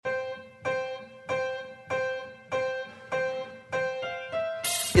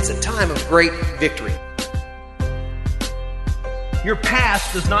It's a time of great victory. Your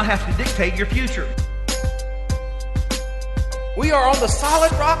past does not have to dictate your future. We are on the solid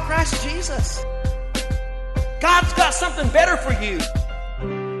rock, Christ Jesus. God's got something better for you.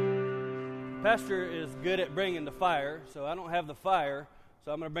 Pastor is good at bringing the fire, so I don't have the fire,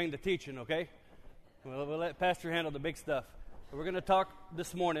 so I'm going to bring the teaching, okay? We'll let Pastor handle the big stuff. So we're going to talk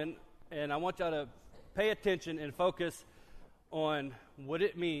this morning, and I want y'all to pay attention and focus on what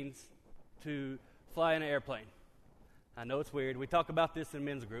it means to fly in an airplane. I know it's weird. We talk about this in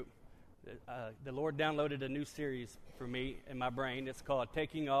men's group. The Lord downloaded a new series for me in my brain. It's called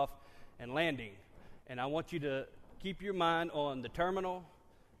Taking Off and Landing. And I want you to keep your mind on the terminal,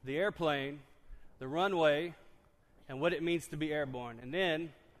 the airplane, the runway, and what it means to be airborne. And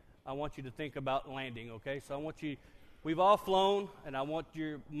then I want you to think about landing, okay? So I want you, we've all flown, and I want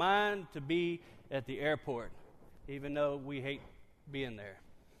your mind to be at the airport, even though we hate being there.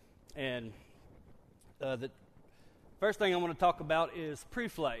 And the first thing I want to talk about is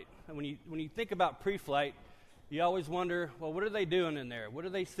pre-flight. And when you think about pre-flight, you always wonder, well, what are they doing in there? What are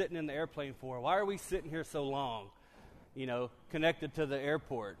they sitting in the airplane for? Why are we sitting here so long, connected to the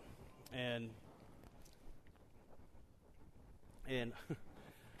airport? And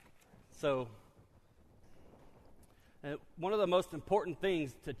so one of the most important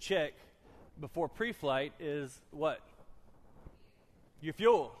things to check before pre-flight is what? Your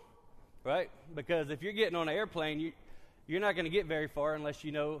fuel, right? Because if you're getting on an airplane, you're not going to get very far unless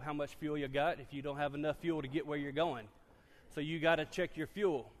you know how much fuel you got if you don't have enough fuel to get where you're going. So you got to check your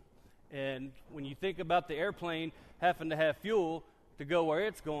fuel. And when you think about the airplane having to have fuel to go where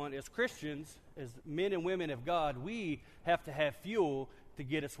it's going, as Christians, as men and women of God, we have to have fuel to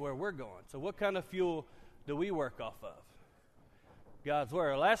get us where we're going. So what kind of fuel do we work off of? God's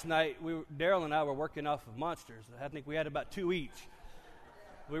Word. Last night, Daryl and I were working off of Monsters. I think we had about 2 each.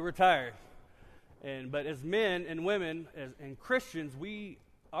 We were tired. But as men and women and Christians,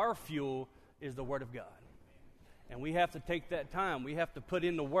 our fuel is the Word of God. And we have to take that time. We have to put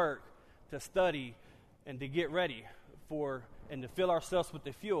in the work to study and to get ready and to fill ourselves with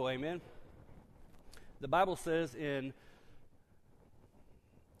the fuel. Amen? The Bible says in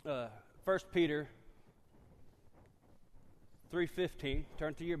 1 Peter 3:15,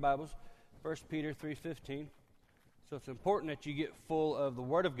 turn to your Bibles, 1 Peter 3:15. So it's important that you get full of the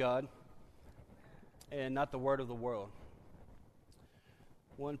Word of God and not the word of the world.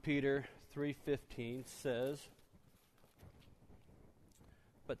 1 Peter 3:15 says,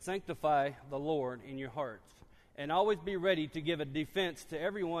 "But sanctify the Lord in your hearts, and always be ready to give a defense to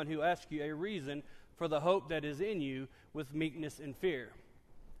everyone who asks you a reason for the hope that is in you with meekness and fear."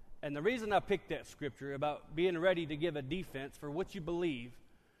 And the reason I picked that scripture about being ready to give a defense for what you believe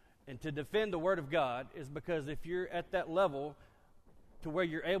and to defend the Word of God is because if you're at that level to where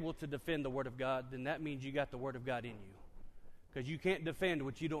you're able to defend the Word of God, then that means you got the Word of God in you. Because you can't defend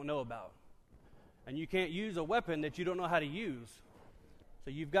what you don't know about. And you can't use a weapon that you don't know how to use.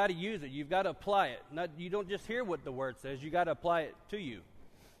 So you've got to use it. You've got to apply it. You don't just hear what the Word says. You got to apply it to you.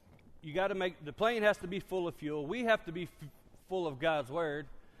 You got to the plane has to be full of fuel. We have to be full of God's Word.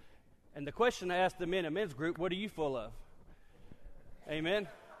 And the question I asked the men in men's group, what are you full of? Amen?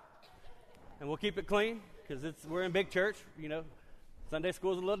 And we'll keep it clean because we're in big church, Sunday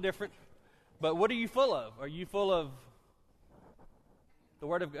school is a little different. But what are you full of? Are you full of the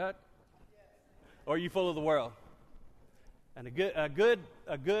Word of God? Or are you full of the world? And a good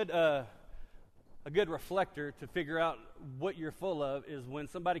reflector to figure out what you're full of is when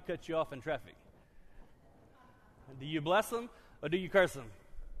somebody cuts you off in traffic. Do you bless them or do you curse them?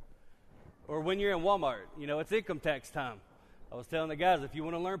 Or when you're in Walmart, it's income tax time. I was telling the guys, if you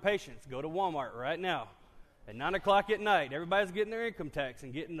want to learn patience, go to Walmart right now. At 9 o'clock at night, everybody's getting their income tax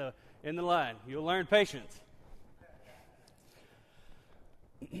and getting in the line. You'll learn patience.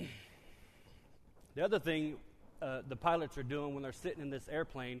 The other thing the pilots are doing when they're sitting in this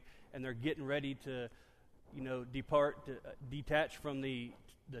airplane and they're getting ready to, detach from the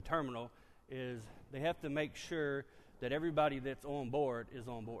terminal is they have to make sure that everybody that's on board is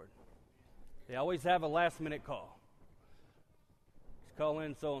on board. They always have a last-minute call. Just call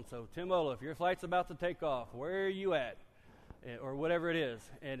in so-and-so. Tim Ola, if your flight's about to take off, where are you at? Or whatever it is.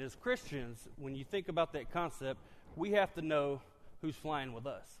 And as Christians, when you think about that concept, we have to know who's flying with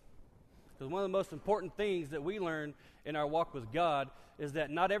us. Because one of the most important things that we learn in our walk with God is that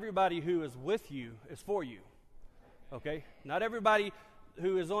not everybody who is with you is for you. Okay? Not everybody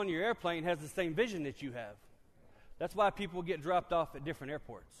who is on your airplane has the same vision that you have. That's why people get dropped off at different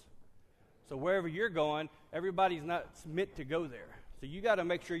airports. So wherever you're going, everybody's not meant to go there. So you got to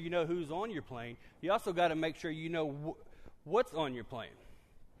make sure you know who's on your plane. You also got to make sure you know what's on your plane.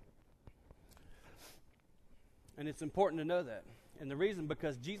 And it's important to know that. And the reason,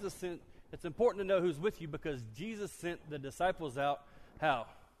 because Jesus sent, it's important to know who's with you because Jesus sent the disciples out, how?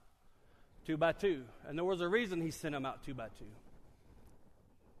 2 by 2. And there was a reason he sent them out 2 by 2.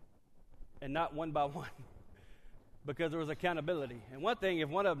 And not 1 by 1. Because there was accountability. And one thing, if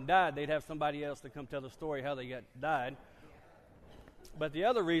one of them died, they'd have somebody else to come tell the story how they died. But the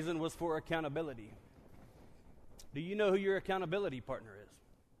other reason was for accountability. Do you know who your accountability partner is?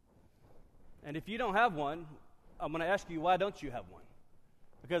 And if you don't have one, I'm going to ask you, why don't you have one?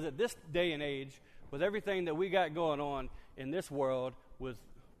 Because at this day and age, with everything that we got going on in this world, with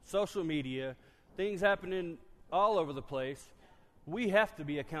social media, things happening all over the place, we have to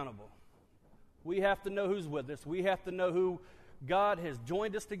be accountable. We have to know who's with us. We have to know who God has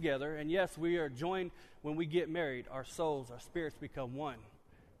joined us together. And yes, we are joined when we get married. Our souls, our spirits become one.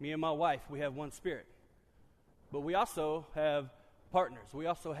 Me and my wife, we have one spirit. But we also have partners. We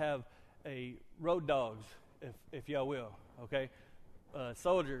also have road dogs, if y'all will, okay?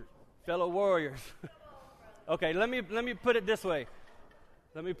 Soldiers, fellow warriors. Okay, let me put it this way.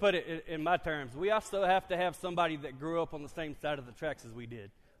 Let me put it in my terms. We also have to have somebody that grew up on the same side of the tracks as we did,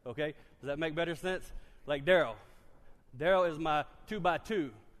 okay? Does that make better sense? Like Daryl. Daryl is my 2 by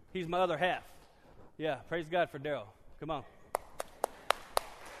 2. He's my other half. Yeah, praise God for Daryl. Come on.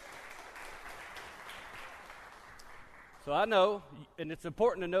 So I know, and it's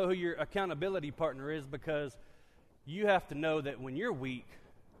important to know who your accountability partner is because you have to know that when you're weak,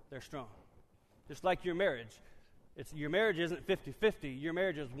 they're strong. Just like your marriage. Your marriage isn't 50-50. Your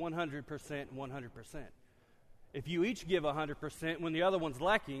marriage is 100%, 100%. If you each give 100%, when the other one's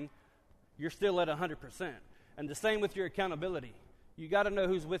lacking, you're still at 100%. And the same with your accountability. You got to know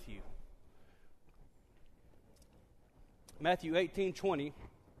who's with you. Matthew 18:20,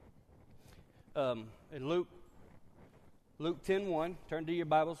 and Luke 10:1. Turn to your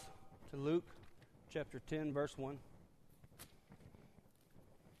Bibles to Luke chapter 10, verse 1.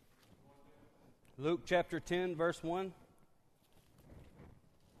 Luke chapter 10, verse 1.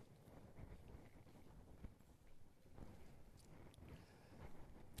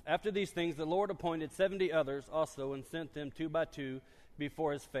 After these things, the Lord appointed 70 others also and sent them 2 by 2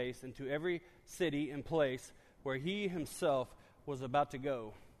 before his face into every city and place where he himself was about to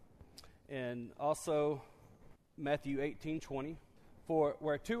go. And also Matthew 18:20. For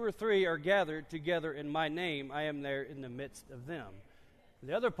where 2 or 3 are gathered together in my name, I am there in the midst of them.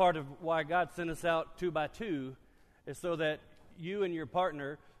 The other part of why God sent us out 2 by 2 is so that you and your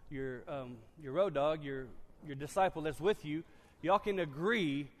partner, your road dog, your disciple that's with you, y'all can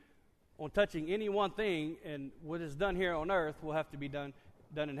agree on touching any one thing, and what is done here on earth will have to be done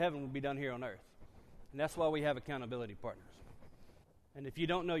in heaven will be done here on earth. And that's why we have accountability partners. And if you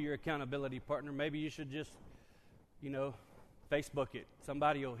don't know your accountability partner, maybe you should just, Facebook it.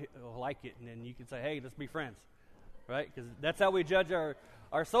 Somebody will like it, and then you can say, hey, let's be friends, right? Because that's how we judge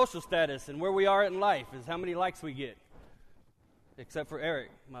our social status and where we are in life is how many likes we get. Except for Eric,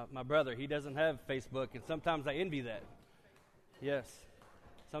 my brother. He doesn't have Facebook, and sometimes I envy that. Yes.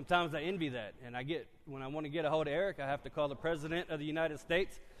 Sometimes I envy that. And when I want to get a hold of Eric, I have to call the President of the United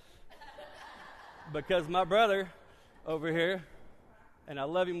States. Because my brother over here, and I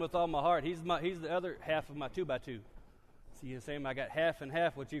love him with all my heart, he's the other half of my 2 by 2. So you're saying I got half and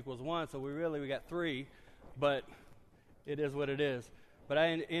half, which equals 1, so we got 3. But it is what it is. But I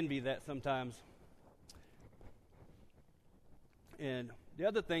envy that sometimes. And the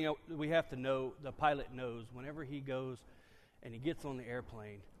other thing we have to know, the pilot knows, whenever he goes and he gets on the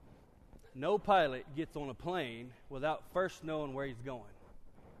airplane, no pilot gets on a plane without first knowing where he's going.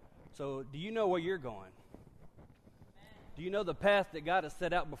 So do you know where you're going? Do you know the path that God has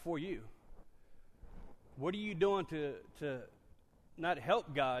set out before you? What are you doing to not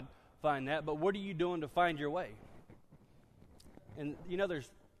help God find that, but what are you doing to find your way? And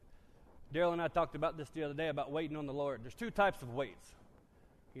Daryl and I talked about this the other day about waiting on the Lord. There's 2 types of waits.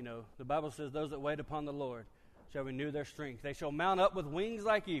 The Bible says those that wait upon the Lord shall renew their strength. They shall mount up with wings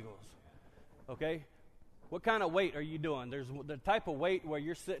like eagles. Okay? What kind of wait are you doing? There's the type of wait where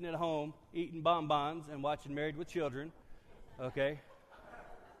you're sitting at home eating bonbons and watching Married with Children. Okay?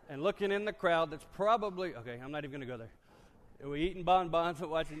 And looking in the crowd that's probably, okay, I'm not even going to go there. We're eating bonbons and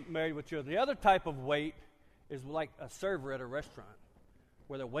watching Married with Children. The other type of wait is like a server at a restaurant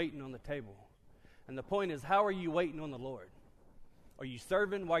where they're waiting on the table. And the point is, how are you waiting on the Lord? Are you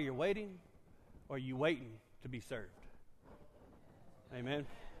serving while you're waiting, or are you waiting to be served? Amen.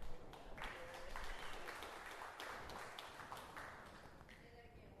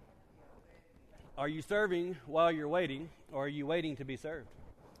 Are you serving while you're waiting, or are you waiting to be served?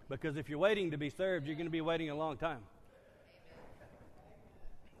 Because if you're waiting to be served, you're going to be waiting a long time.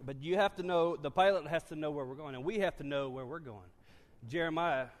 But you have to know, the pilot has to know where we're going, and we have to know where we're going.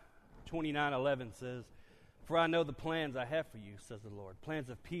 Jeremiah 29:11 says, "For I know the plans I have for you, says the Lord, plans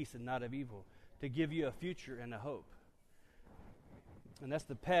of peace and not of evil, to give you a future and a hope." And that's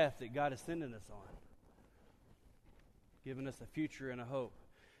the path that God is sending us on, giving us a future and a hope.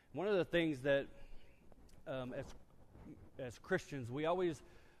 One of the things that, as Christians, we always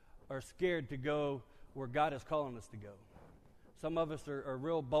are scared to go where God is calling us to go. Some of us are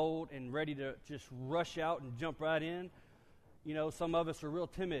real bold and ready to just rush out and jump right in. You know, some of us are real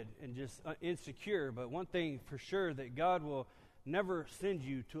timid and just insecure. But one thing for sure, that God will never send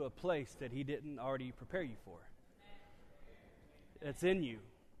you to a place that He didn't already prepare you for. It's in you.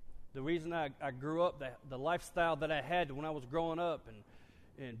 The reason I grew up, the lifestyle that I had when I was growing up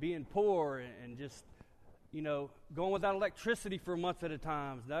and being poor and just, you know, going without electricity for months at a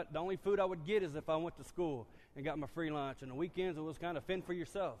time. The only food I would get is if I went to school and got my free lunch. And the weekends, it was kind of fend for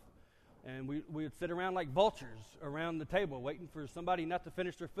yourself. And we would sit around like vultures around the table waiting for somebody not to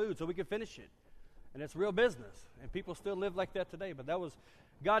finish their food so we could finish it. And it's real business. And people still live like that today. But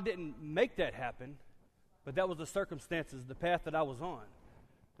God didn't make that happen, but that was the circumstances, the path that I was on.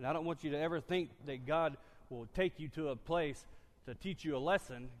 And I don't want you to ever think that God will take you to a place to teach you a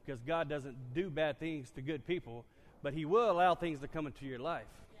lesson, because God doesn't do bad things to good people, but He will allow things to come into your life.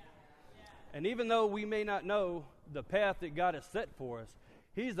 And even though we may not know the path that God has set for us,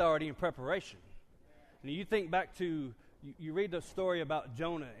 He's already in preparation. And you think back to, you read the story about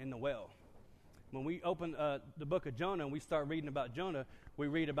Jonah in the well. When we open the book of Jonah and we start reading about Jonah, we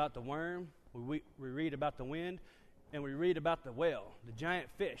read about the worm, we read about the wind, and we read about the whale, the giant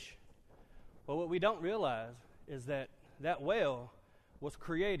fish. But what we don't realize is that whale was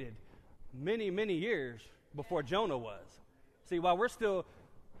created many, many years before Jonah was. See, while we're still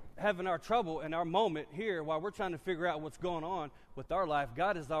having our trouble and our moment here, while we're trying to figure out what's going on with our life,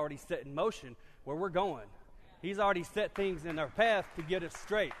 God has already set in motion where we're going. He's already set things in our path to get us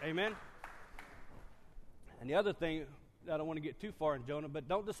straight. Amen? And the other thing, I don't want to get too far in Jonah, but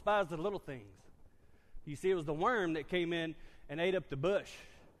don't despise the little things. You see, it was the worm that came in and ate up the bush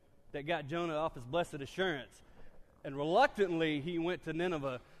that got Jonah off his blessed assurance. And reluctantly, he went to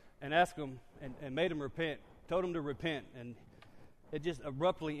Nineveh and asked him and made him repent, told him to repent. And it just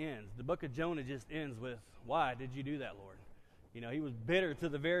abruptly ends. The book of Jonah just ends with, "Why did you do that, Lord?" You know, he was bitter to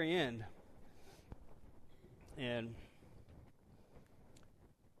the very end. And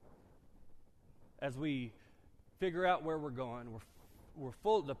as we figure out where we're going, we're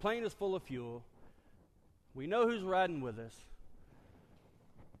full. The plane is full of fuel. We know who's riding with us.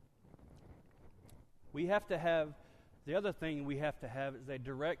 We have to have, the other thing we have to have is a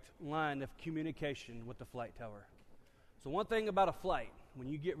direct line of communication with the flight tower. So one thing about a flight, when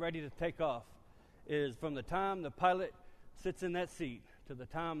you get ready to take off, is from the time the pilot sits in that seat to the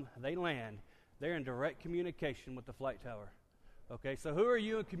time they land, they're in direct communication with the flight tower. Okay, so who are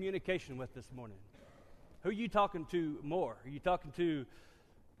you in communication with this morning? Who are you talking to more? Are you talking to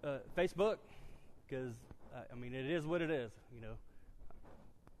Facebook? Because, I mean, it is what it is, you know.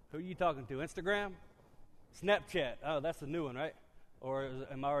 Who are you talking to? Instagram? Snapchat? Oh, that's a new one, right? Or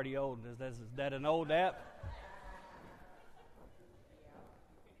am I already old? Is that an old app?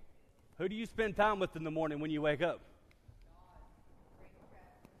 Who do you spend time with in the morning when you wake up?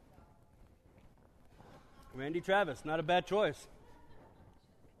 Randy Travis, not a bad choice.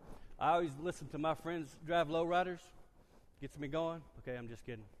 I always listen to my friends drive lowriders. Gets me going. Okay, I'm just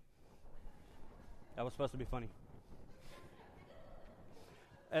kidding. That was supposed to be funny.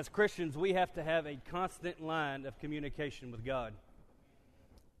 As Christians, we have to have a constant line of communication with God.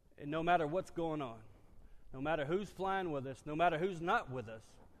 And no matter what's going on, no matter who's flying with us, no matter who's not with us,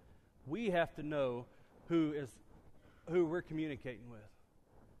 we have to know who we're communicating with.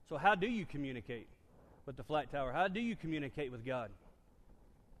 So how do you communicate with the flight tower? How do you communicate with God?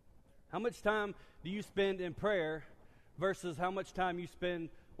 How much time do you spend in prayer versus how much time you spend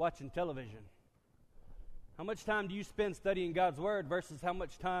watching television? How much time do you spend studying God's Word versus how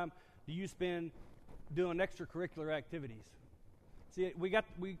much time do you spend doing extracurricular activities? See, we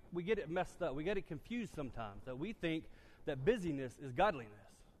get it messed up. We get it confused sometimes, that we think that busyness is godliness.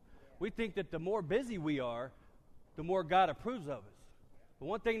 We think that the more busy we are, the more God approves of us. But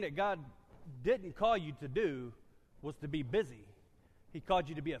one thing that God didn't call you to do was to be busy. He called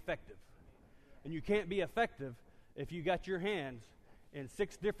you to be effective. And you can't be effective if you got your hands in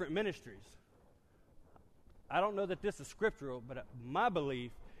 6 different ministries. I don't know that this is scriptural, but my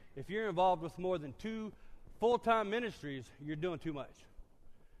belief, if you're involved with more than 2 full-time ministries, you're doing too much.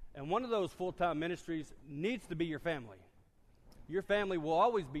 And one of those full-time ministries needs to be your family. Your family will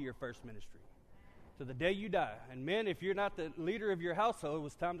always be your first ministry. to the day you die. And men, if you're not the leader of your household, it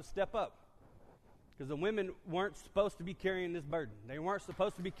was time to step up. Because the women weren't supposed to be carrying this burden. They weren't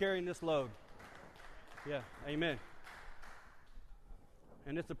supposed to be carrying this load. Yeah, amen.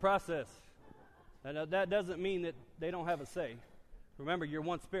 And it's a process. And that doesn't mean that they don't have a say. Remember, you're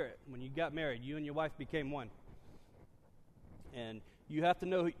one spirit. When you got married, you and your wife became one. And you have to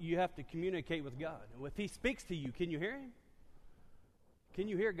know, you have to communicate with God. And if He speaks to you, can you hear Him? Can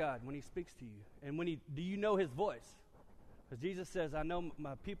you hear God when He speaks to you? And do you know His voice? Because Jesus says, I know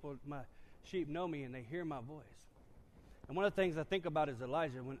my people, my sheep know me, and they hear my voice. And one of the things I think about is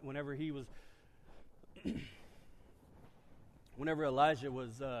Elijah. Whenever Elijah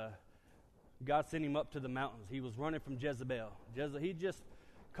was, God sent him up to the mountains. He was running from Jezebel. He just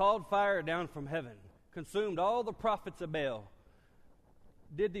called fire down from heaven, consumed all the prophets of Baal,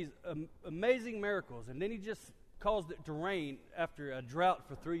 did these amazing miracles, and then he just caused it to rain after a drought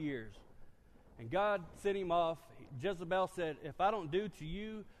for 3 years. And God sent him off. Jezebel said, if I don't do to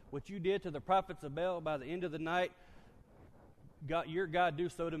you what you did to the prophets of Baal by the end of the night, your God do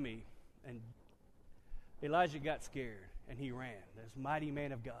so to me. And Elijah got scared, and he ran, this mighty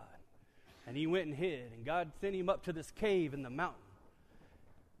man of God. And he went and hid, and God sent him up to this cave in the mountain.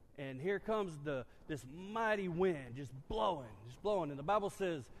 And here comes this mighty wind just blowing. And the Bible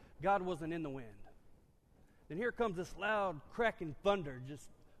says God wasn't in the wind. Then here comes this loud cracking thunder, just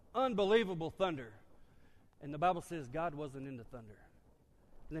unbelievable thunder. And the Bible says God wasn't in the thunder.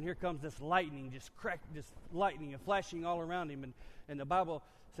 And then here comes this lightning, just lightning and flashing all around him. And the Bible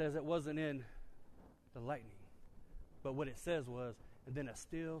says it wasn't in the lightning. But what it says was, and then a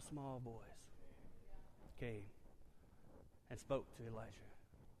still small voice came and spoke to Elijah.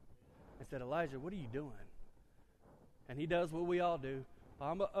 And said, Elijah, what are you doing? And he does what we all do.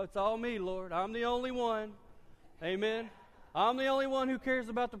 It's all me, Lord. I'm the only one. Amen. I'm the only one who cares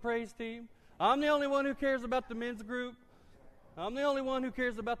about the praise team. I'm the only one who cares about the men's group. I'm the only one who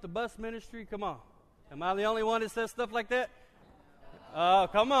cares about the bus ministry. Come on. Am I the only one that says stuff like that? Oh,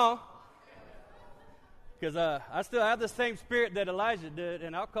 come on. Because I still have the same spirit that Elijah did,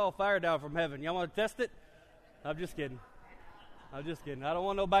 and I'll call fire down from heaven. Y'all want to test it? I'm just kidding. I don't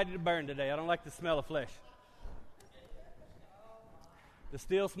want nobody to burn today. I don't like the smell of flesh. The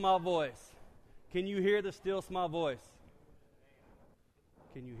still small voice. Can you hear the still small voice?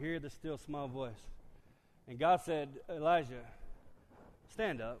 Can you hear the still small voice? And God said, Elijah,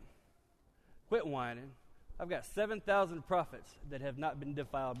 stand up. Quit whining. I've got 7,000 prophets that have not been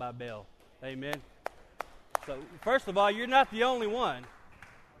defiled by Baal. Amen. So, first of all, you're not the only one.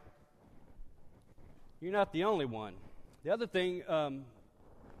 You're not the only one. The other thing,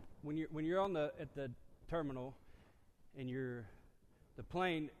 when you're at the terminal and the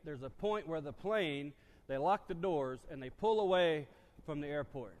plane, there's a point where the plane, they lock the doors and they pull away from the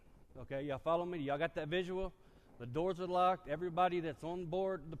airport. Okay, y'all follow me? Y'all got that visual? The doors are locked. Everybody that's on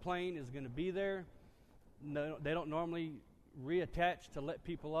board the plane is going to be there. No, they don't normally reattach to let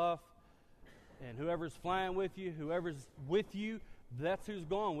people off. And whoever's flying with you, whoever's with you, that's who's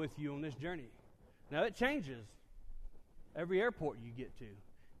going with you on this journey. Now, it changes every airport you get to.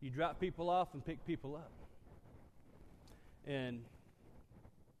 You drop people off and pick people up. And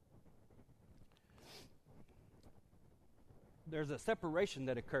there's a separation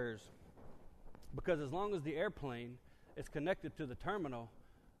that occurs because as long as the airplane is connected to the terminal,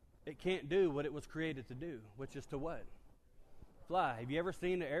 it can't do what it was created to do, which is to what? Fly. Have you ever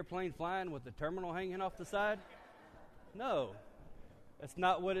seen an airplane flying with the terminal hanging off the side? No. It's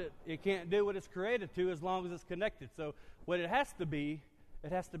not what it can't do what it's created to as long as it's connected. So what it has to be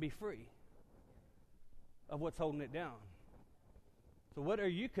free of what's holding it down. So what are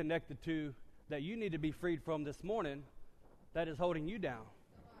you connected to that you need to be freed from this morning that is holding you down?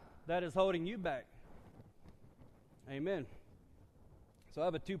 That is holding you back. Amen. So I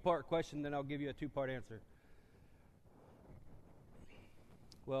have a two-part question, then I'll give you a two-part answer.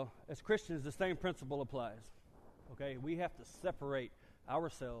 Well, as Christians, the same principle applies. Okay? We have to separate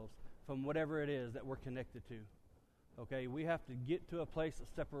ourselves from whatever it is that we're connected to. Okay? We have to get to a place of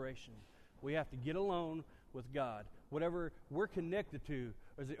separation. We have to get alone with God. Whatever we're connected to,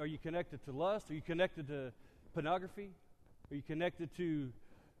 are you connected to lust? Are you connected to pornography? Are you connected to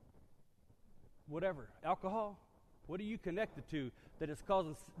whatever? Alcohol? What are you connected to that is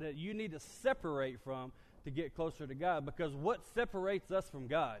causing that you need to separate from to get closer to God? Because what separates us from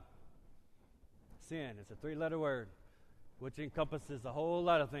God? Sin. It's a 3-letter word, which encompasses a whole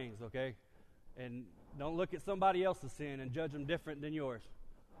lot of things, okay? And don't look at somebody else's sin and judge them different than yours.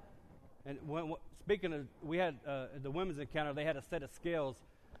 And speaking of, we had the women's encounter, they had a set of scales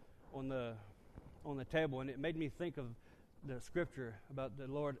on the table, and it made me think of the scripture about the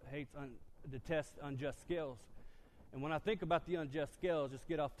Lord detests unjust scales. And when I think about the unjust scales, just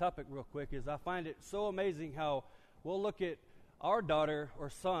get off topic real quick, is I find it so amazing how we'll look at our daughter or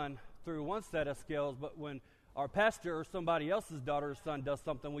son through one set of scales, but when our pastor or somebody else's daughter or son does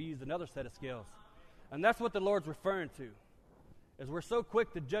something, we use another set of scales. And that's what the Lord's referring to, is we're so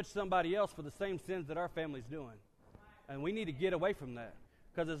quick to judge somebody else for the same sins that our family's doing. And we need to get away from that.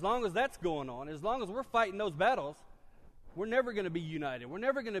 Because as long as that's going on, as long as we're fighting those battles, we're never going to be united. We're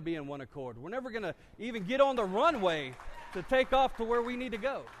never going to be in one accord. We're never going to even get on the runway to take off to where we need to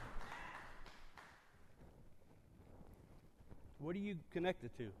go. What are you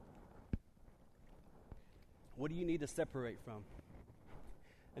connected to? What do you need to separate from?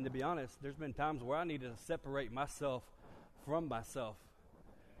 And to be honest, there's been times where I need to separate myself from myself.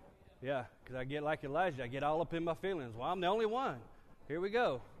 Yeah, because I get like Elijah. I get all up in my feelings. Well, I'm the only one. Here we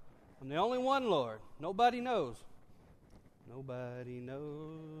go. I'm the only one, Lord. Nobody knows. Nobody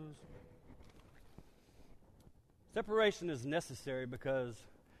knows. Separation is necessary because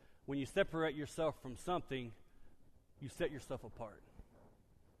when you separate yourself from something, you set yourself apart.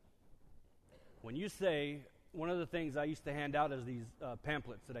 When you say, one of the things I used to hand out is these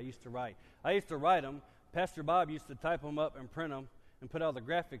pamphlets that I used to write. I used to write them. Pastor Bob used to type them up and print them and put all the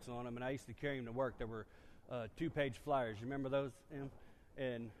graphics on them, and I used to carry them to work. There were 2-page flyers. You remember those, Em?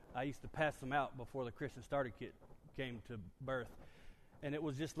 And I used to pass them out before the Christian Starter Kit came to birth. And it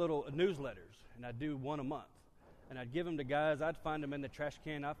was just little newsletters, and I'd do one a month. And I'd give them to guys. I'd find them in the trash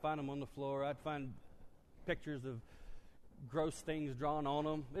can. I'd find them on the floor. I'd find pictures of gross things drawn on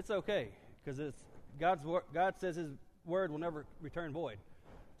them. It's okay, because it's God says His word will never return void.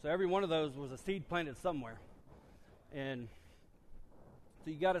 So every one of those was a seed planted somewhere. And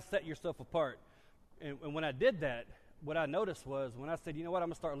so you got to set yourself apart. And when I did that, what I noticed was when I said, you know what, I'm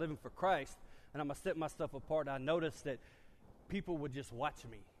going to start living for Christ, and I'm going to set myself apart, I noticed that people would just watch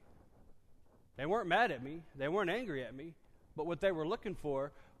me. They weren't mad at me. They weren't angry at me. But what they were looking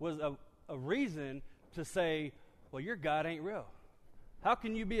for was a reason to say, well, your God ain't real. How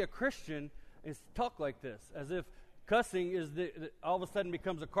can you be a Christian and talk like this? As if cussing is all of a sudden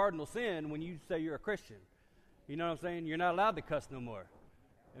becomes a cardinal sin when you say you're a Christian. You know what I'm saying? You're not allowed to cuss no more.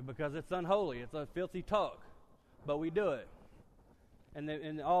 And because it's unholy. It's a filthy talk. But we do it.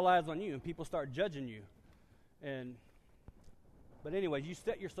 And all eyes on you. And people start judging you. But anyways, you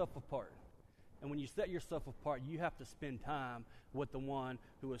set yourself apart. And when you set yourself apart, you have to spend time with the one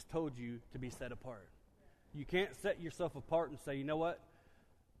who has told you to be set apart. You can't set yourself apart and say, you know what?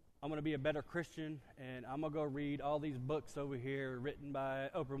 I'm going to be a better Christian, and I'm going to go read all these books over here written by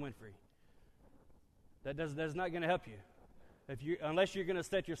Oprah Winfrey. That's not going to help you, unless you're going to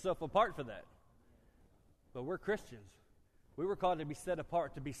set yourself apart for that. But we're Christians. We were called to be set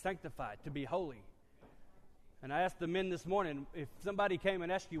apart, to be sanctified, to be holy. And I asked the men this morning, if somebody came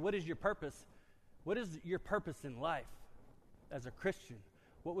and asked you, what is your purpose? What is your purpose in life as a Christian?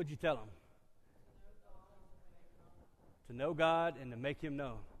 What would you tell them? To know God and to make Him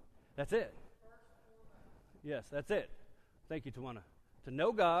known. That's it. Yes, that's it. Thank you, Tawana. To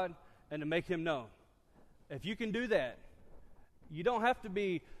know God and to make Him known. If you can do that, you don't have to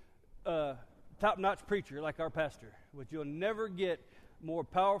be a top-notch preacher like our pastor, but you'll never get more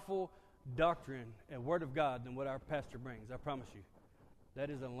powerful doctrine and Word of God than what our pastor brings. I promise you. That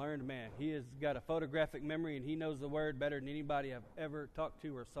is a learned man. He has got a photographic memory, and he knows the Word better than anybody I've ever talked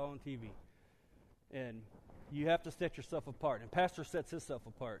to or saw on TV. And you have to set yourself apart. And pastor sets himself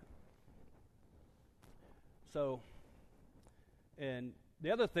apart. So, and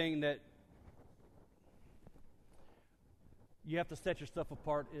the other thing that you have to set yourself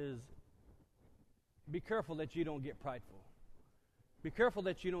apart is be careful that you don't get prideful. Be careful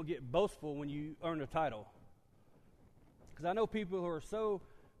that you don't get boastful when you earn a title. Because I know people who are so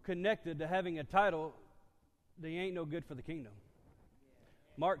connected to having a title, they ain't no good for the kingdom.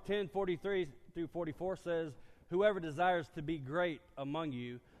 Mark 10:43 through 44 says, whoever desires to be great among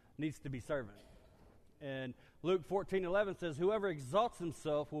you needs to be servant. And Luke 14:11 says, whoever exalts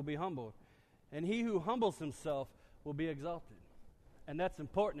himself will be humbled, and he who humbles himself will be exalted. And that's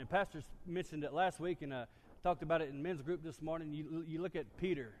important. And Pastor mentioned it last week, and talked about it in men's group this morning. You look at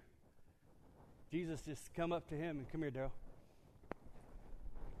Peter. Jesus just come up to him, and come here, Daryl.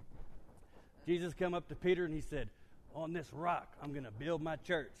 Jesus come up to Peter, and he said, on this rock, I'm going to build my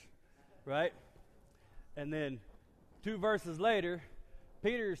church. Right? And then 2 verses later,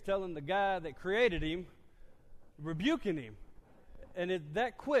 Peter is telling the guy that created him, rebuking him. And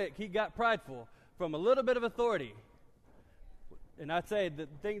that quick, he got prideful from a little bit of authority. And I'd say the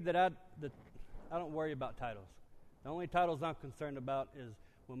thing that I don't worry about titles. The only titles I'm concerned about is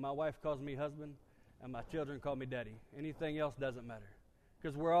when my wife calls me husband and my children call me daddy. Anything else doesn't matter,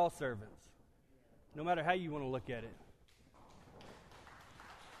 because we're all servants, no matter how you want to look at it.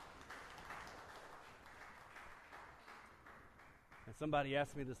 And somebody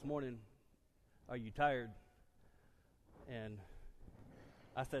asked me this morning, are you tired? And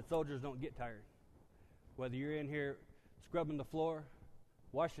I said, soldiers don't get tired. Whether you're in here scrubbing the floor,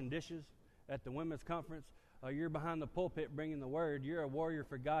 washing dishes at the women's conference, or you're behind the pulpit bringing the word, you're a warrior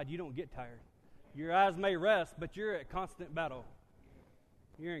for God. You don't get tired. Your eyes may rest, but you're at constant battle.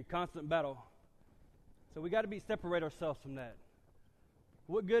 You're in constant battle. So we got to separate ourselves from that.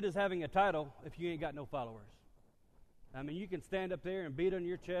 What good is having a title if you ain't got no followers? I mean, you can stand up there and beat on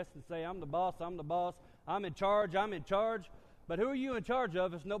your chest and say, I'm the boss, I'm in charge, but who are you in charge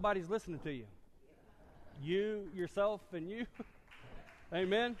of if nobody's listening to you? You, yourself, and you.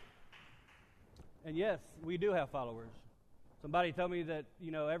 Amen? And yes, we do have followers. Somebody told me that,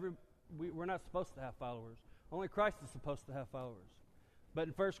 we're not supposed to have followers. Only Christ is supposed to have followers. But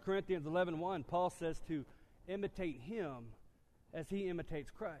in 1 Corinthians 11:1, Paul says to imitate him as he imitates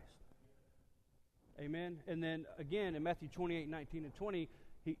Christ. Amen? And then again in Matthew 28:19 and 20,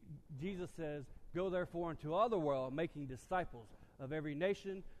 Jesus says, go therefore into all the world, making disciples of every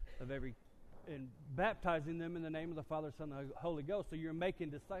nation, and baptizing them in the name of the Father, Son, and the Holy Ghost. So you're making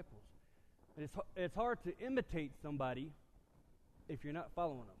disciples. And it's hard to imitate somebody if you're not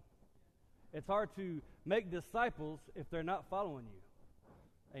following them. It's hard to make disciples if they're not following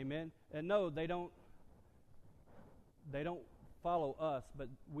you. Amen? And no, they don't follow us, but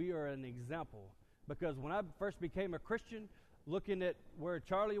we are an example. Because when I first became a Christian, looking at where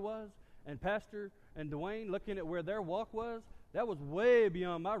Charlie was, and Pastor and Dwayne, looking at where their walk was, that was way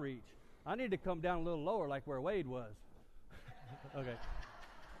beyond my reach. I need to come down a little lower like where Wade was. Okay.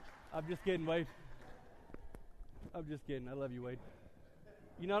 I'm just kidding, Wade. I'm just kidding. I love you, Wade.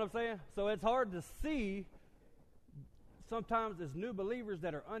 You know what I'm saying? So it's hard to see sometimes as new believers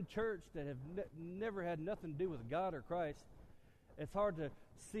that are unchurched, that have never had nothing to do with God or Christ. It's hard to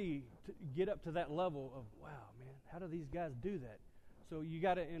see, to get up to that level of, wow, man, how do these guys do that? So you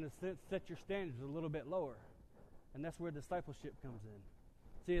got to, in a sense, set your standards a little bit lower. And that's where discipleship comes in.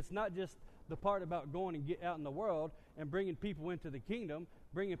 See, it's not just the part about going and get out in the world and bringing people into the kingdom,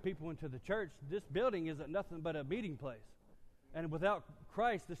 bringing people into the church. This building isn't nothing but a meeting place. And without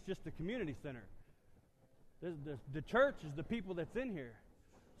Christ, it's just a community center. The church is the people that's in here.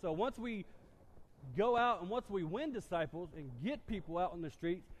 So once we go out and once we win disciples and get people out on the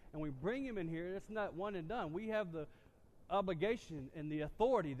streets and we bring them in here, it's not one and done. We have the obligation and the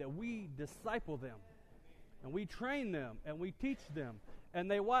authority that we disciple them. And we train them and we teach them. And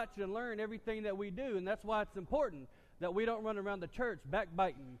they watch and learn everything that we do. And that's why it's important that we don't run around the church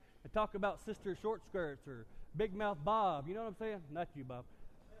backbiting and talk about Sister Short Skirts or Big Mouth Bob. You know what I'm saying? Not you, Bob.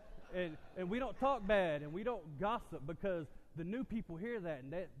 And we don't talk bad and we don't gossip, because the new people hear that,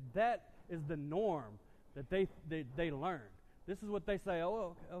 and that is the norm that they learn. This is what they say,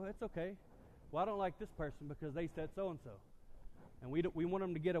 oh, it's okay. Well, I don't like this person because they said so-and-so. And we want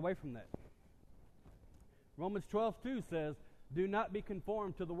them to get away from that. Romans 12:2 says, do not be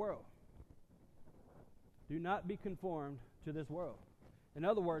conformed to the world. Do not be conformed to this world. In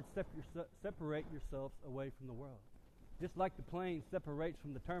other words, separate yourselves away from the world. Just like the plane separates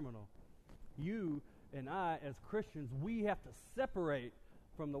from the terminal, you and I, as Christians, we have to separate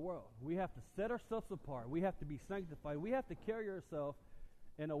from the world. We have to set ourselves apart. We have to be sanctified. We have to carry ourselves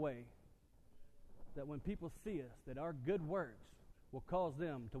in a way that when people see us, that our good works will cause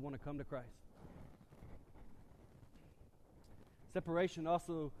them to want to come to Christ. Separation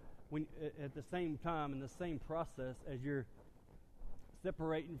also, when at the same time, in the same process as you're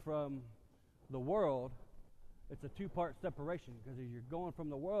separating from the world, it's a two-part separation, because as you're going from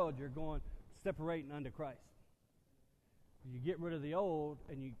the world, you're going separating unto Christ. You get rid of the old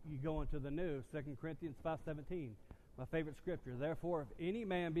and you go into the new. 2 Corinthians 5:17, my favorite scripture. Therefore, if any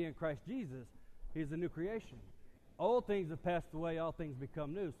man be in Christ Jesus, he is a new creation. Old things have passed away, all things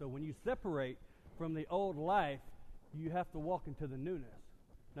become new. So when you separate from the old life, you have to walk into the newness.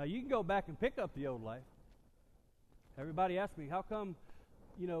 Now, you can go back and pick up the old life. Everybody asks me, how come,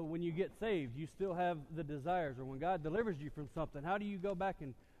 when you get saved, you still have the desires? Or when God delivers you from something, how do you go back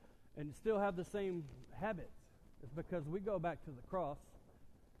and still have the same habits? It's because we go back to the cross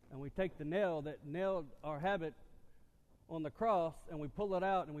and we take the nail that nailed our habit on the cross and we pull it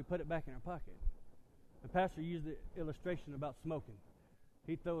out and we put it back in our pocket. The pastor used the illustration about smoking.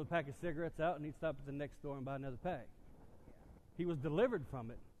 He'd throw a pack of cigarettes out and he'd stop at the next store and buy another pack. He was delivered from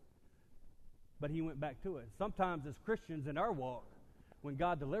it, but he went back to it. Sometimes as Christians in our walk, when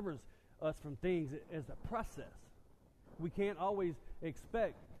God delivers us from things, as a process. We can't always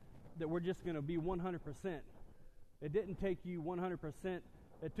expect that we're just going to be 100%. It didn't take you 100%.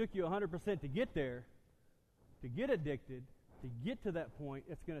 It took you 100% to get there, to get addicted, to get to that point.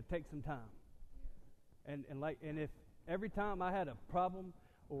 It's going to take some time. And if every time I had a problem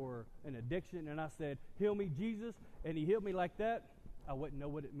or an addiction and I said, heal me, Jesus, and he healed me like that, I wouldn't know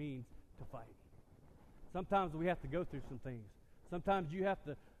what it means to fight. Sometimes we have to go through some things. Sometimes you have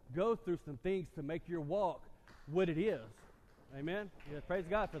to go through some things to make your walk what it is. Amen? Yeah, praise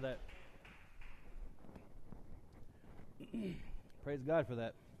God for that. Praise God for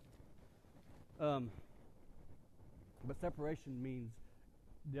that. But separation means,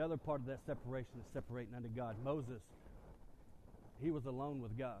 the other part of that separation is separating unto God. Moses, he was alone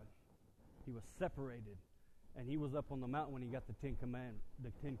with God. He was separated. And he was up on the mountain when he got the Ten Commandments.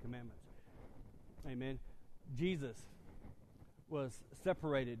 Amen. Jesus was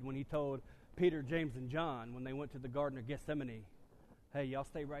separated when he told Peter, James, and John when they went to the Garden of Gethsemane, hey, y'all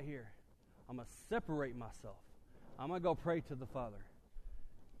stay right here. I'm going to separate myself. I'm going to go pray to the Father.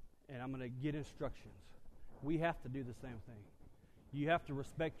 And I'm going to get instructions. We have to do the same thing. You have to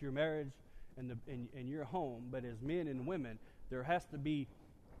respect your marriage and your home, but as men and women, there has to be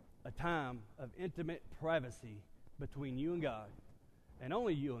a time of intimate privacy between you and God, and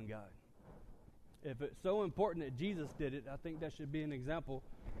only you and God. If it's so important that Jesus did it, I think that should be an example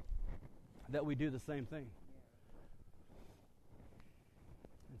that we do the same thing.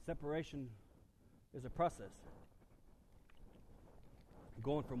 And separation is a process,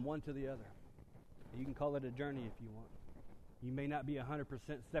 going from one to the other. You can call it a journey if you want. You may not be 100%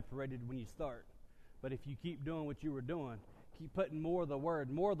 separated when you start, but if you keep doing what you were doing, keep putting more of the Word,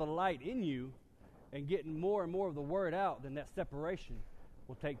 more of the light in you, and getting more and more of the Word out, then that separation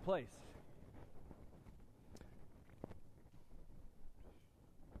will take place.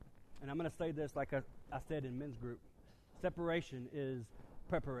 And I'm going to say this like I said in men's group. Separation is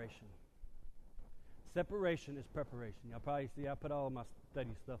preparation. Separation is preparation. Y'all probably see I put all of my study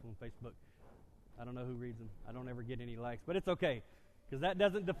stuff on Facebook. I don't know who reads them. I don't ever get any likes, but it's okay, because that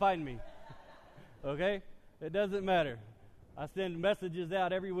doesn't define me. Okay? It doesn't matter. I send messages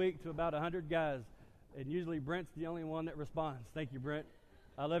out every week to about 100 guys, and usually Brent's the only one that responds. Thank you, Brent.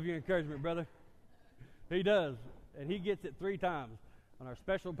 I love your encouragement, brother. He does, and he gets it 3 times. On our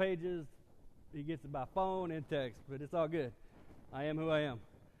special pages, he gets it by phone and text, but it's all good. I am who I am.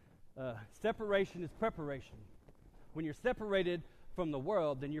 Separation is preparation. When you're separated from the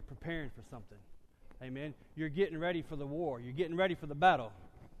world, then you're preparing for something. Amen. You're getting ready for the war. You're getting ready for the battle.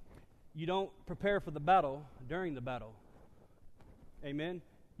 You don't prepare for the battle during the battle. Amen.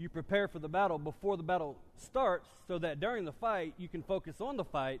 You prepare for the battle before the battle starts, so that during the fight you can focus on the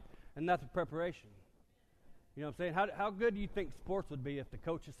fight, and that's the preparation. You know what I'm saying? How good do you think sports would be if the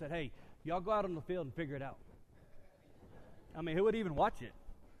coach had said, hey, y'all go out on the field and figure it out? I mean, who would even watch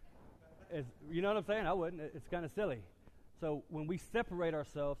it? You know what I'm saying? I wouldn't. It's kind of silly. So when we separate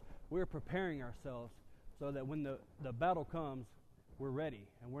ourselves, we're preparing ourselves so that when the battle comes, we're ready.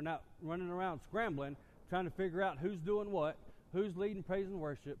 And we're not running around scrambling, trying to figure out who's doing what, who's leading praise and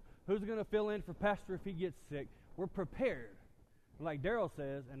worship, who's going to fill in for pastor if he gets sick. We're prepared. Like Daryl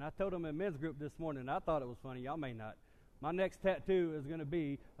says, and I told him in men's group this morning, I thought it was funny, y'all may not. My next tattoo is going to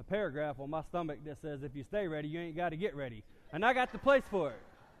be a paragraph on my stomach that says, if you stay ready, you ain't got to get ready. And I got the place for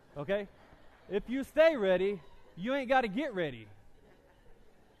it, okay? If you stay ready, you ain't got to get ready.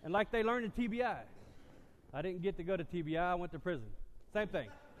 And like they learned in TBI. I didn't get to go to TBI, I went to prison. Same thing.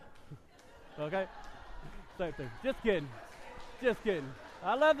 Okay? Same thing. Just kidding. Just kidding.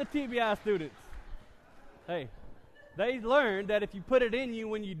 I love the TBI students. Hey, they learned that if you put it in you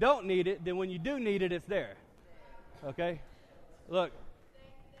when you don't need it, then when you do need it, it's there. Okay? Look,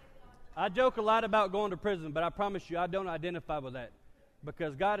 I joke a lot about going to prison, but I promise you I don't identify with that,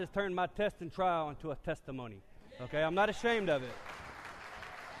 because God has turned my test and trial into a testimony. Okay? I'm not ashamed of it.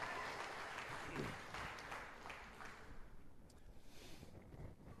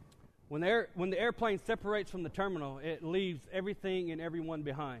 When the airplane separates from the terminal, it leaves everything and everyone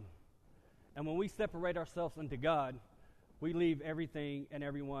behind. And when we separate ourselves unto God, we leave everything and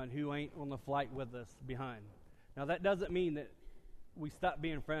everyone who ain't on the flight with us behind. Now, that doesn't mean that we stop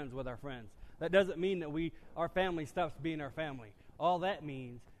being friends with our friends. That doesn't mean that our family stops being our family. All that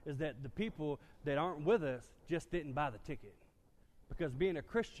means is that the people that aren't with us just didn't buy the ticket. Because being a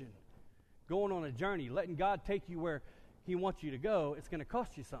Christian, going on a journey, letting God take you where He wants you to go, it's going to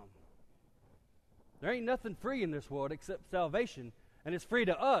cost you something. There ain't nothing free in this world except salvation, and it's free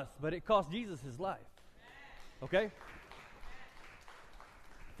to us, but it cost Jesus his life. Okay?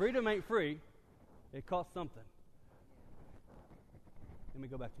 Freedom ain't free. It costs something. Let me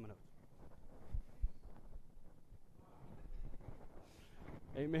go back to my notes.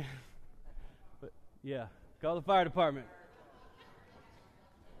 Amen. But yeah, call the fire department.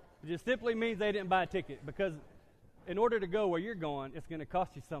 It just simply means they didn't buy a ticket, because in order to go where you're going, it's going to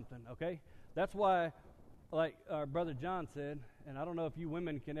cost you something, okay? That's why, like our brother John said, and I don't know if you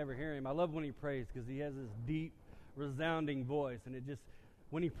women can ever hear him. I love when he prays because he has this deep, resounding voice, and it just,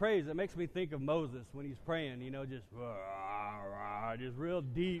 when he prays, it makes me think of Moses when he's praying, just real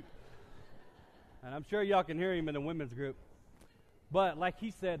deep. And I'm sure y'all can hear him in the women's group. But like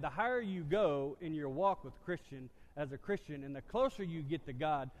he said, the higher you go in your walk with as a Christian, and the closer you get to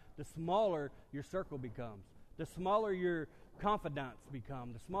God, the smaller your circle becomes. The smaller your confidants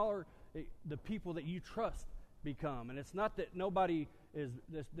become. The smaller the people that you trust become. And it's not that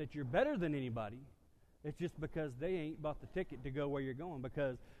that you're better than anybody. It's just because they ain't bought the ticket to go where you're going.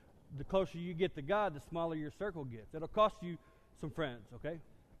 Because the closer you get to God, the smaller your circle gets. It'll cost you some friends, okay?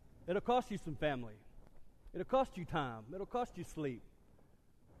 It'll cost you some family. It'll cost you time. It'll cost you sleep.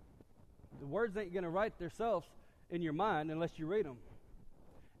 The words ain't going to write themselves in your mind unless you read them.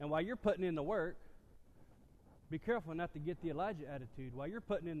 And while you're putting in the work, be careful not to get the Elijah attitude. While you're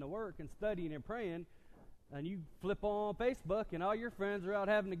putting in the work and studying and praying, and you flip on Facebook and all your friends are out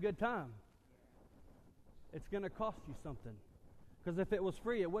having a good time, it's going to cost you something. Because if it was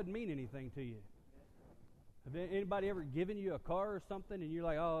free, it wouldn't mean anything to you. Have anybody ever given you a car or something and you're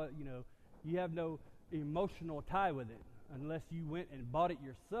like, you have no emotional tie with it unless you went and bought it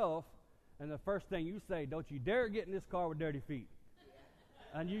yourself, and the first thing you say, don't you dare get in this car with dirty feet.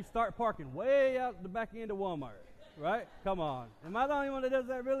 And you start parking way out the back end of Walmart, right? Come on. Am I the only one that does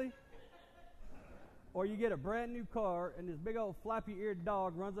that, really? Or you get a brand new car and this big old floppy-eared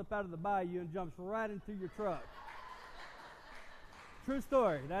dog runs up out of the bayou and jumps right into your truck. True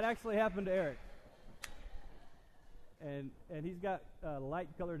story. That actually happened to Eric. And he's got a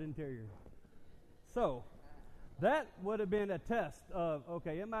light-colored interior. So, that would have been a test of,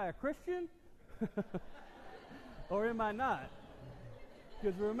 okay, am I a Christian? Or am I not?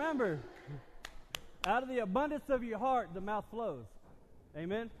 Because remember, out of the abundance of your heart, the mouth flows.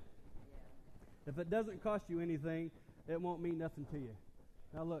 Amen? If it doesn't cost you anything, it won't mean nothing to you.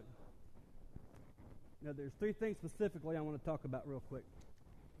 Now look, there's three things specifically I want to talk about real quick.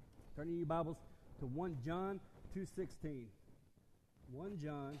 Turning your Bibles to 1 John 2:16. 1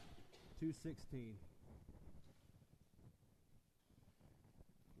 John 2:16.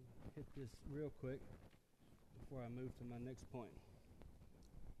 Hit this real quick before I move to my next point.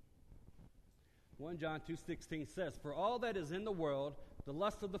 1 John 2:16 says, "For all that is in the world, the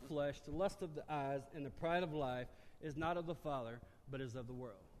lust of the flesh, the lust of the eyes, and the pride of life is not of the Father, but is of the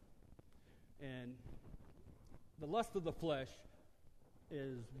world." And the lust of the flesh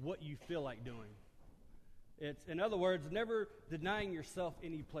is what you feel like doing. It's, in other words, never denying yourself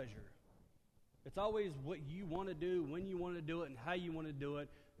any pleasure. It's always what you want to do, when you want to do it, and how you want to do it,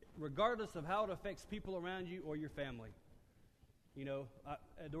 regardless of how it affects people around you or your family.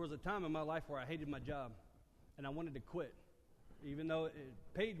 There was a time in my life where I hated my job, and I wanted to quit. Even though it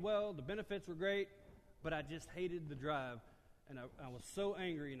paid well, the benefits were great, but I just hated the drive. And I was so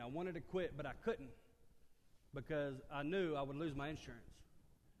angry, and I wanted to quit, but I couldn't because I knew I would lose my insurance.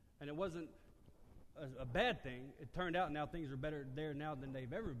 And it wasn't a bad thing. It turned out now things are better there now than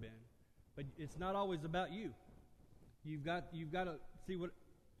they've ever been. But it's not always about you. You've got to see what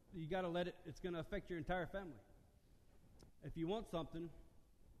you got to let it. It's going to affect your entire family. If you want something,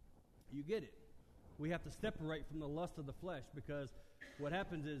 you get it. We have to separate from the lust of the flesh, because what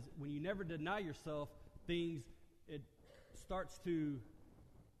happens is when you never deny yourself things, it starts to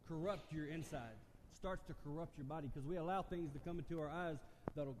corrupt your inside, starts to corrupt your body, because we allow things to come into our eyes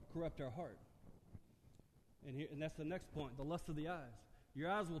that'll corrupt our heart. And that's the next point, the lust of the eyes. Your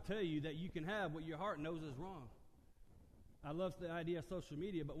eyes will tell you that you can have what your heart knows is wrong. I love the idea of social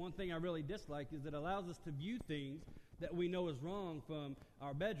media, but one thing I really dislike is it allows us to view things that we know is wrong from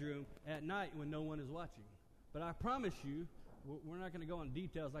our bedroom at night when no one is watching. But I promise you, we're not going to go into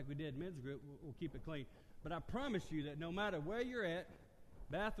details like we did men's group. We'll keep it clean. But I promise you that no matter where you're at,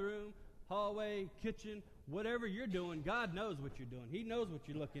 bathroom, hallway, kitchen, whatever you're doing, God knows what you're doing. He knows what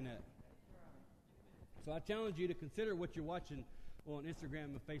you're looking at. So I challenge you to consider what you're watching on Instagram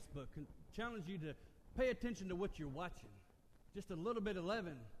and Facebook. Challenge you to pay attention to what you're watching. Just a little bit of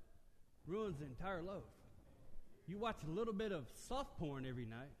leaven ruins the entire loaf. You watch a little bit of soft porn every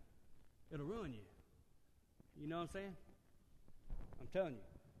night, it'll ruin you. You know what I'm saying? I'm telling you.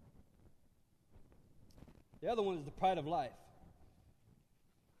 The other one is the pride of life.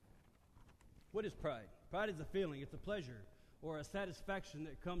 What is pride? Pride is a feeling. It's a pleasure or a satisfaction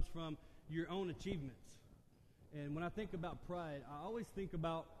that comes from your own achievements. And when I think about pride, I always think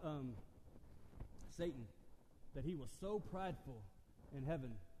about Satan, that he was so prideful in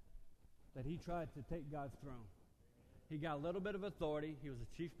heaven that he tried to take God's throne. He got a little bit of authority. He was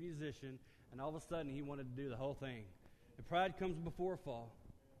a chief musician, and all of a sudden he wanted to do the whole thing. And pride comes before a fall.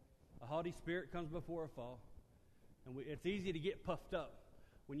 A haughty spirit comes before a fall. And it's easy to get puffed up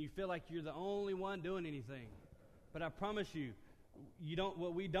when you feel like you're the only one doing anything. But I promise you,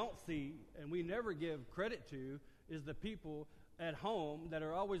 what we don't see and we never give credit to is the people at home that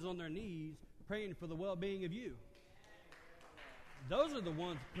are always on their knees praying for the well-being of you. Those are the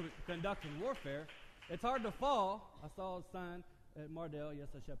ones conducting warfare. It's hard to fall. I saw a sign at Mardell. Yes,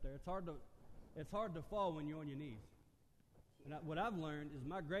 I up there. It's hard to fall when you're on your knees. And what I've learned is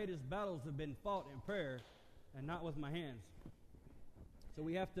my greatest battles have been fought in prayer and not with my hands. So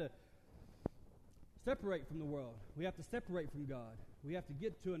we have to separate from the world. We have to separate from God. We have to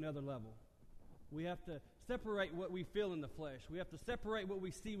get to another level. We have to separate what we feel in the flesh. We have to separate what we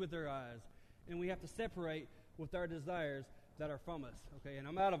see with our eyes. And we have to separate with our desires that are from us. Okay, and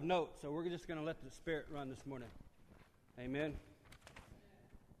I'm out of notes, so we're just going to let the Spirit run this morning. Amen.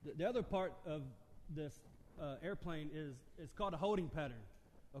 The other part of this airplane is it's called a holding pattern.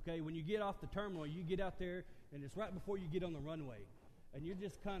 Okay, when you get off the terminal, you get out there, and it's right before you get on the runway. And you're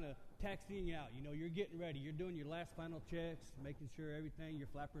just kind of taxiing out. You know, you're getting ready. You're doing your last final checks, making sure everything, your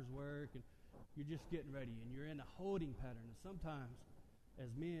flappers work, and you're just getting ready. And you're in a holding pattern. And sometimes, as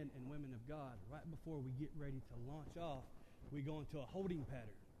men and women of God, right before we get ready to launch off, we go into a holding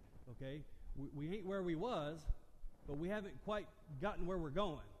pattern. Okay? We ain't where we was, but we haven't quite gotten where we're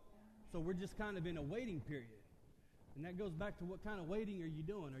going. So we're just kind of in a waiting period. And that goes back to what kind of waiting are you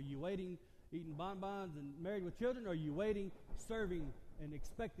doing? Are you waiting, eating bonbons and married with children? Or are you waiting, serving, and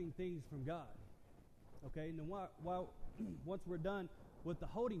expecting things from God? Okay, and then once we're done with the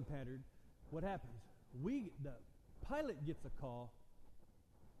holding pattern, what happens? The pilot gets a call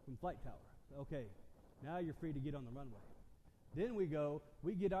from Flight Tower. Okay, now you're free to get on the runway. Then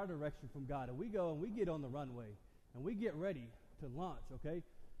we get our direction from God, and we go and we get on the runway, and we get ready to launch, okay?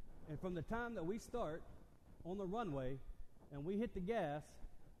 And from the time that we start on the runway and we hit the gas,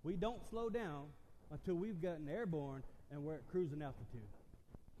 we don't slow down until we've gotten airborne and we're at cruising altitude.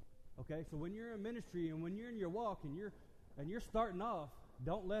 Okay, so when you're in ministry and when you're in your walk and you're starting off,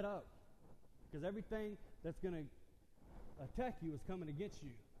 don't let up, because everything that's going to attack you is coming against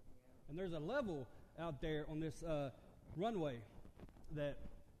you. And there's a level out there on this runway that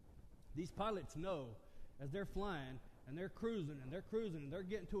these pilots know as they're flying and they're cruising and they're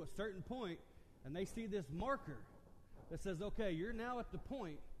getting to a certain point, and they see this marker that says, okay, you're now at the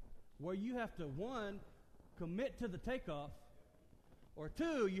point where you have to, one, commit to the takeoff, or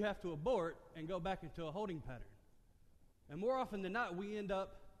two, you have to abort and go back into a holding pattern. And more often than not, we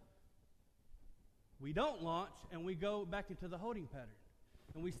don't launch, and we go back into the holding pattern.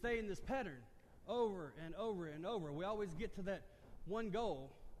 And we stay in this pattern over and over and over. We always get to that one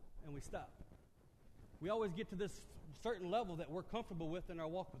goal, and we stop. We always get to this certain level that we're comfortable with in our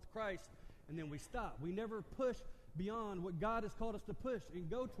walk with Christ, and then we stop. We never push beyond what God has called us to push and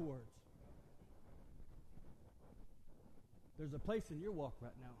go towards. There's a place in your walk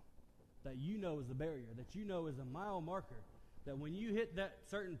right now that you know is a barrier, that you know is a mile marker, that when you hit that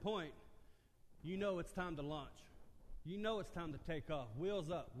certain point, you know it's time to launch. You know it's time to take off. Wheels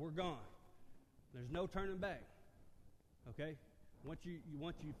up. We're gone. There's no turning back. Okay? Once you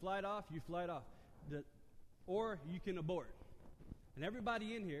fly it off, you fly it off. Or you can abort. And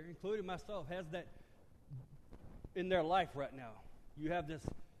everybody in here, including myself, has that in their life right now. You have this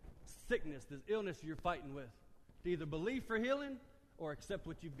sickness, this illness you're fighting with. To either believe for healing or accept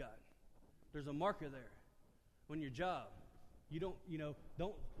what you've got. There's a marker there. On your job, you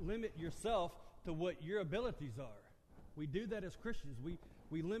don't limit yourself to what your abilities are. We do that as Christians.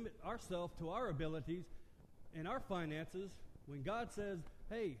 We limit ourselves to our abilities and our finances. When God says,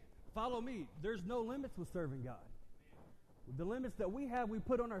 hey, follow me, there's no limits with serving God. The limits that we have, we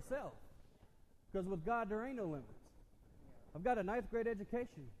put on ourselves. Because with God, there ain't no limits. I've got a 9th grade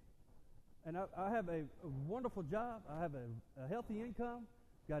education. And I have a wonderful job. I have a healthy income.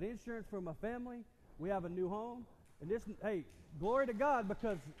 Got insurance for my family. We have a new home. And hey, glory to God,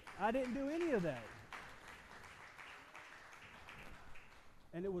 because I didn't do any of that.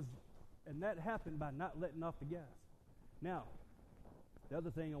 And that happened by not letting off the gas. Now, the other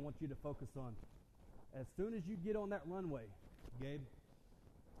thing I want you to focus on, as soon as you get on that runway, Gabe,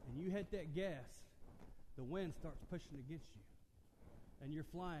 and you hit that gas, the wind starts pushing against you. And you're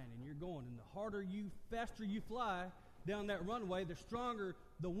flying and you're going. And the faster you fly down that runway, the stronger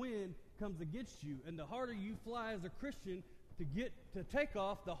the wind comes against you. And the harder you fly as a Christian to take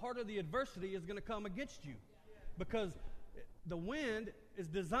off, the harder the adversity is going to come against you. Because the wind is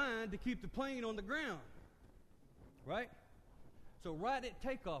designed to keep the plane on the ground. Right? So right at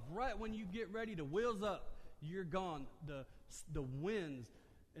takeoff, right when you get ready to wheels up, you're gone. The winds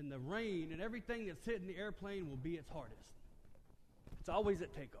and the rain and everything that's hitting the airplane will be its hardest. It's always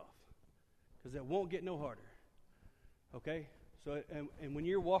at takeoff because it won't get no harder. Okay? So, and when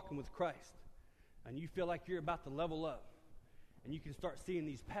you're walking with Christ and you feel like you're about to level up and you can start seeing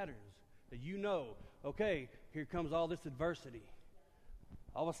these patterns that you know, okay, here comes all this adversity.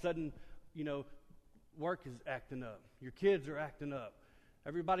 All of a sudden, work is acting up. Your kids are acting up.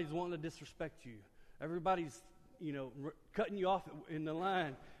 Everybody's wanting to disrespect you. Everybody's, cutting you off in the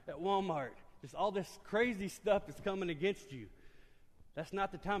line at Walmart. Just all this crazy stuff is coming against you. That's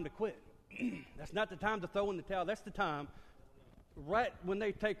not the time to quit. That's not the time to throw in the towel. That's the time, right when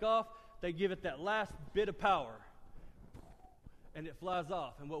they take off, they give it that last bit of power, and it flies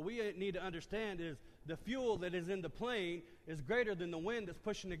off. And what we need to understand is the fuel that is in the plane is greater than the wind that's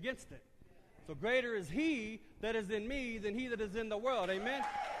pushing against it. So greater is he that is in me than he that is in the world. Amen?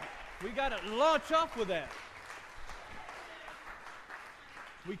 We got to launch off with that.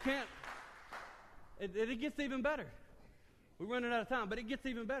 We can't. It gets even better. We're running out of time, but it gets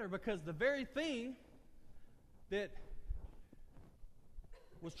even better because the very thing that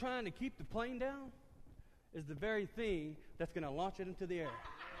was trying to keep the plane down is the very thing that's going to launch it into the air.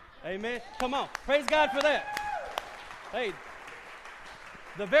 Amen? Come on. Praise God for that. Hey,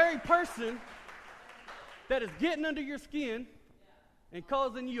 the very person that is getting under your skin and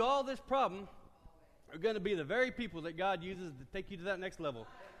causing you all this problem are going to be the very people that God uses to take you to that next level.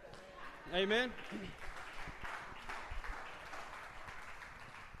 Amen?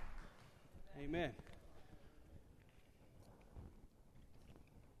 Amen.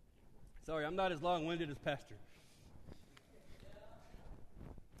 Sorry, I'm not as long-winded as Pastor.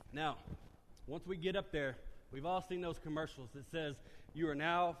 Now, once we get up there, we've all seen those commercials that says, you are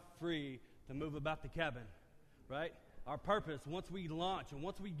now free to move about the cabin, right? Our purpose, once we launch and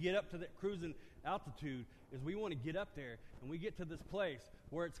once we get up to that cruising altitude, is we want to get up there and we get to this place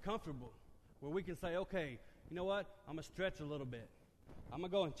where it's comfortable, where we can say, okay, you know what? I'm going to stretch a little bit. I'm going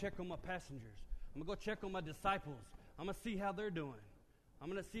to go and check on my passengers. I'm going to go check on my disciples. I'm going to see how they're doing. I'm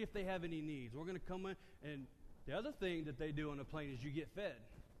going to see if they have any needs. We're going to come in, and the other thing that they do on a plane is you get fed.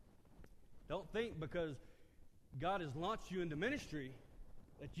 Don't think because God has launched you into ministry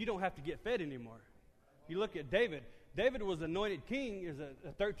that you don't have to get fed anymore. You look at David. David was anointed king as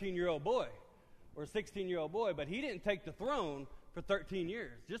a 13-year-old boy or a 16-year-old boy, but he didn't take the throne for 13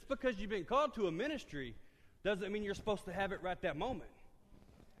 years. Just because you've been called to a ministry doesn't mean you're supposed to have it right that moment.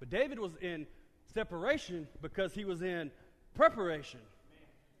 But David was in separation because he was in preparation.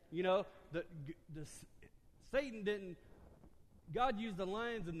 Satan didn't. God used the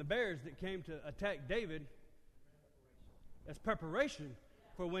lions and the bears that came to attack David as preparation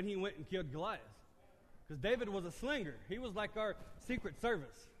for when he went and killed Goliath. Because David was a slinger. He was like our secret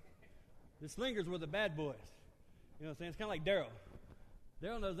service. The slingers were the bad boys. You know what I'm saying? It's kind of like Daryl.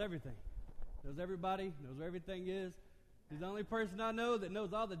 Daryl knows everything. Knows everybody, knows where everything is. He's the only person I know that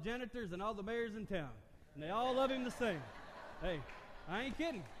knows all the janitors and all the mayors in town. And they all love him the same. Hey, I ain't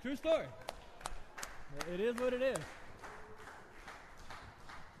kidding. True story. It is what it is.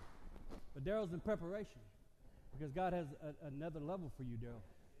 But Daryl's in preparation because God has another level for you, Daryl.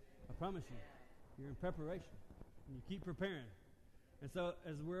 I promise you. You're in preparation. And you keep preparing. And so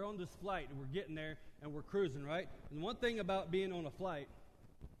as we're on this flight and we're getting there and we're cruising, right? And one thing about being on a flight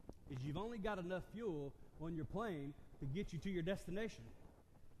is you've only got enough fuel on your plane to get you to your destination.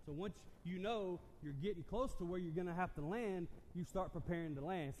 So once you know you're getting close to where you're going to have to land, you start preparing to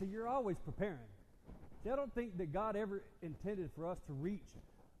land. So you're always preparing. See, I don't think that God ever intended for us to reach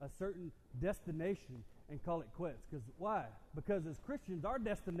a certain destination and call it quits. Because why? Because as Christians, our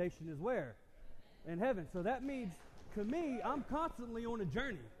destination is where? In heaven. So that means, to me, I'm constantly on a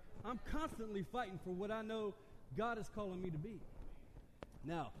journey. I'm constantly fighting for what I know God is calling me to be.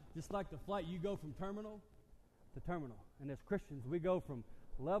 Now, just like the flight, you go from terminal to terminal. And as Christians, we go from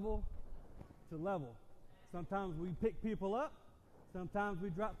level to level. Sometimes we pick people up. Sometimes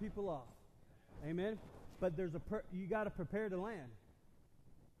we drop people off. Amen? But you got to prepare to land.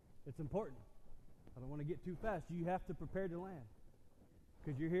 It's important. I don't want to get too fast. You have to prepare to land.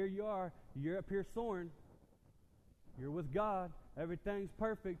 Because you are. You're up here soaring. You're with God. Everything's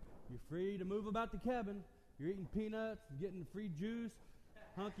perfect. You're free to move about the cabin. You're eating peanuts, getting free juice,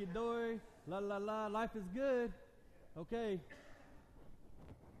 hunky-dory, la la la. Life is good. Okay.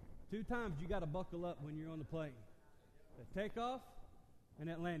 2 times you got to buckle up when you're on the plane. At takeoff and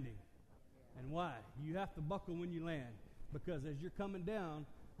at landing. And why? You have to buckle when you land. Because as you're coming down,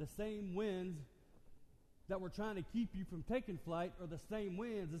 the same winds that were trying to keep you from taking flight are the same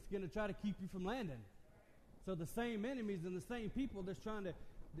winds that's going to try to keep you from landing. So the same enemies and the same people that's trying to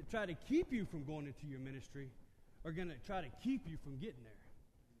try to keep you from going into your ministry are going to try to keep you from getting there.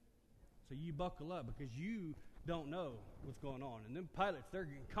 So you buckle up because you don't know what's going on. And them pilots, they're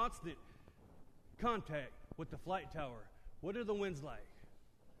in constant contact with the flight tower. What are the winds like?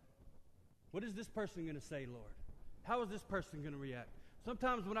 What is this person going to say, Lord? How is this person going to react?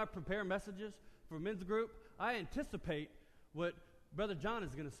 Sometimes when I prepare messages for men's group, I anticipate what Brother John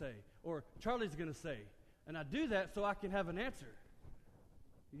is going to say or Charlie's going to say. And I do that so I can have an answer.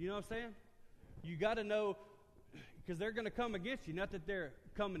 You know what I'm saying? You got to know, because they're going to come against you. Not that they're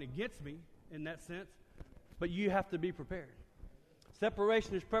coming against me in that sense, but you have to be prepared.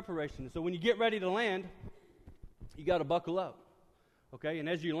 Separation is preparation. So when you get ready to land, you got to buckle up. Okay? And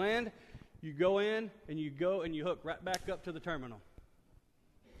as you land, you go in and you hook right back up to the terminal.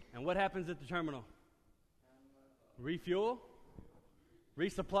 And what happens at the terminal? Refuel?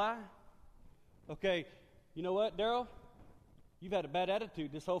 Resupply? Okay, you know what, Daryl? You've had a bad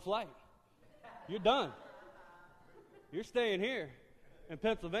attitude this whole flight. You're done. You're staying here in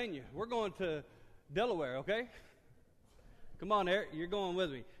Pennsylvania. We're going to Delaware, okay? Come on, Eric. You're going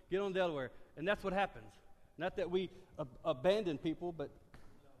with me. Get on Delaware. And that's what happens. Not that we abandon people, but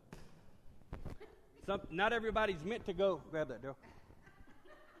not everybody's meant to go. Grab that, Daryl.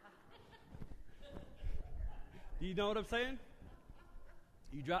 Do you know what I'm saying?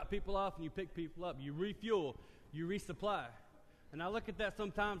 You drop people off and you pick people up. You refuel. You resupply. And I look at that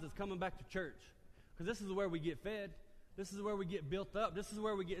sometimes as coming back to church. Because this is where we get fed. This is where we get built up. This is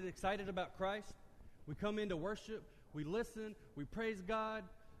where we get excited about Christ. We come into worship. We listen. We praise God.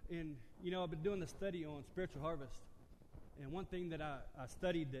 And, you know, I've been doing a study on spiritual harvest. And one thing that I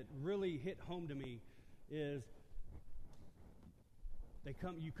studied that really hit home to me is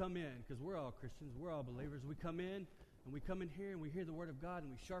you come in, because we're all Christians, we're all believers. We come in, and we come in here, and we hear the Word of God,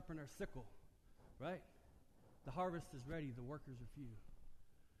 and we sharpen our sickle, right? The harvest is ready, the workers are few.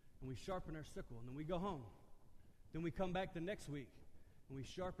 And we sharpen our sickle, and then we go home. Then we come back the next week, and we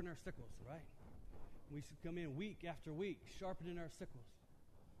sharpen our sickles, right? And we come in week after week, sharpening our sickles.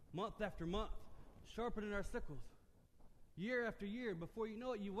 Month after month, sharpening our sickles. Year after year, before you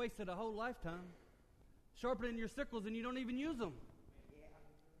know it, you wasted a whole lifetime sharpening your sickles, and you don't even use them.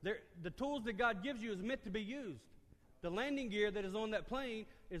 The tools that God gives you is meant to be used. The landing gear that is on that plane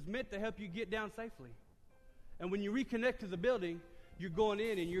is meant to help you get down safely. And when you reconnect to the building, you're going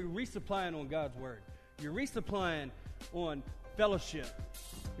in and you're resupplying on God's Word. You're resupplying on fellowship.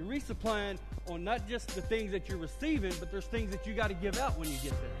 You're resupplying on not just the things that you're receiving, but there's things that you got to give out when you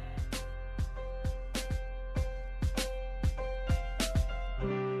get there.